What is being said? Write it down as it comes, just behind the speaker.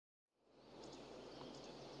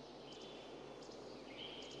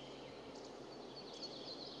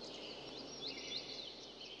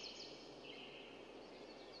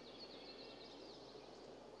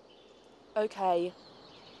Okay.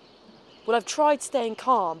 Well, I've tried staying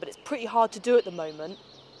calm, but it's pretty hard to do at the moment.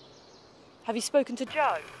 Have you spoken to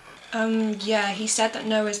Joe? Yeah, he said that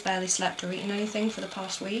Noah's barely slept or eaten anything for the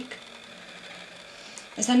past week.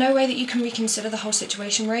 Is there no way that you can reconsider the whole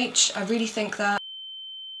situation, Rach? I really think that...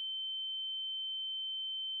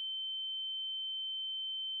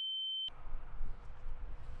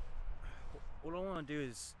 All I want to do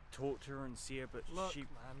is talk to her and see her, but Look, man,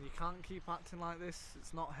 you can't keep acting like this.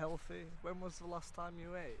 It's not healthy. When was the last time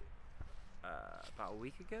you ate? About a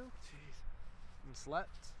week ago? Jeez. And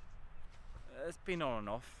slept? It's been on and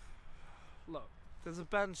off. Look, there's a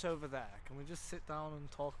bench over there. Can we just sit down and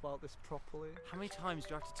talk about this properly? How many times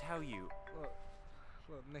do I have to tell you?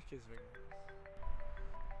 Look, Nick is ringing.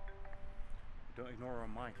 Don't ignore her on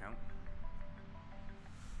my account.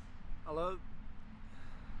 Hello?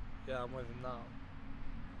 Yeah, I'm with him now.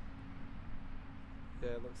 Yeah,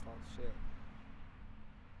 it looks like shit.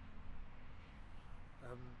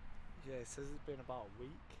 Yeah, it says it's been about a week.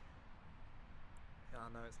 Yeah,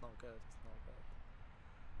 I know, it's not good, it's not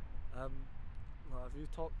good. Well, have you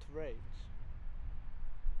talked to Rach?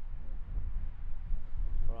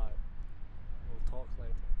 Alright, we'll talk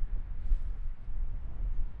later.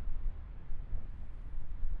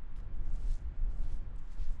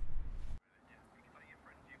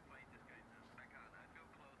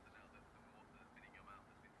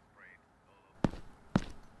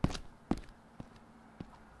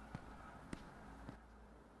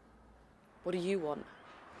 What do you want?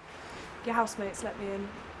 Your housemates let me in.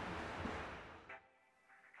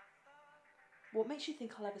 What makes you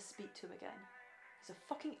think I'll ever speak to him again? He's a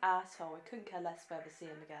fucking asshole. I couldn't care less if I ever see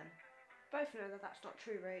him again. Both know that that's not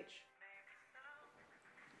true, Rach.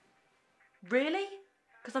 Really?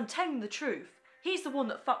 Because I'm telling the truth. He's the one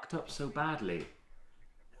that fucked up. Up so badly.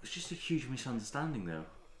 It was just a huge misunderstanding, though.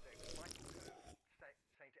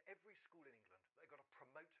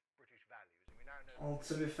 Well,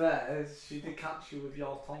 to be fair, she did catch you with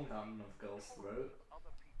your tongue down another girl's throat.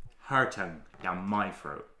 Her tongue down my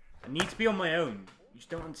throat. I need to be on my own. You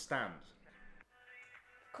just don't understand.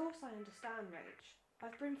 Of course I understand, Rach.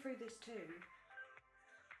 I've been through this too.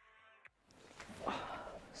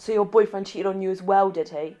 So your boyfriend cheated on you as well, did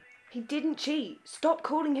he? He didn't cheat. Stop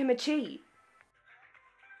calling him a cheat.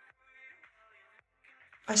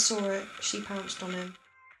 I saw it. She pounced on him.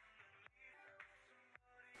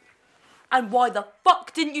 And why the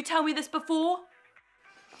fuck didn't you tell me this before?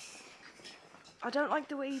 I don't like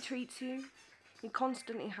the way he treats you. He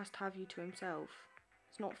constantly has to have you to himself.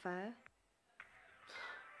 It's not fair.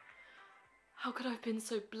 How could I have been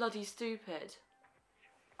so bloody stupid?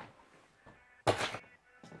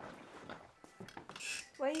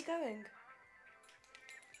 Where are you going?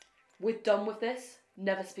 We're done with this.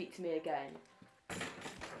 Never speak to me again.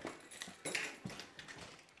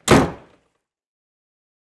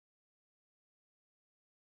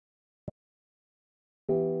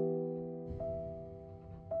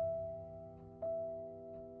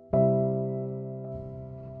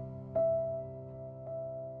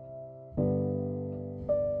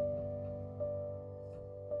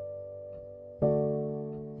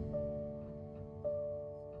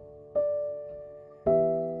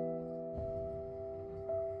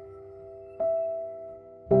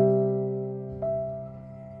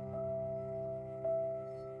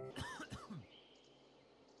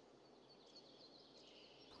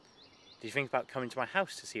 Did you think about coming to my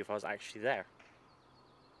house to see if I was actually there?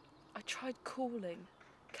 I tried calling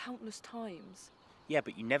countless times. Yeah,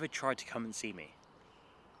 but you never tried to come and see me.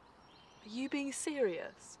 Are you being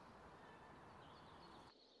serious?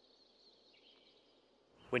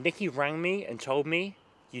 When Nikki rang me and told me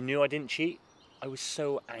you knew I didn't cheat, I was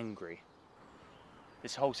so angry.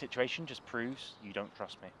 This whole situation just proves you don't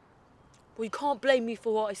trust me. Well, you can't blame me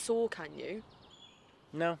for what I saw, can you?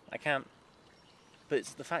 No, I can't. But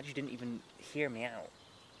it's the fact you didn't even hear me out.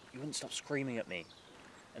 You wouldn't stop screaming at me.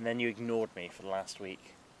 And then you ignored me for the last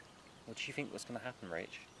week. What do you think was going to happen, Rach?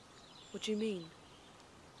 What do you mean?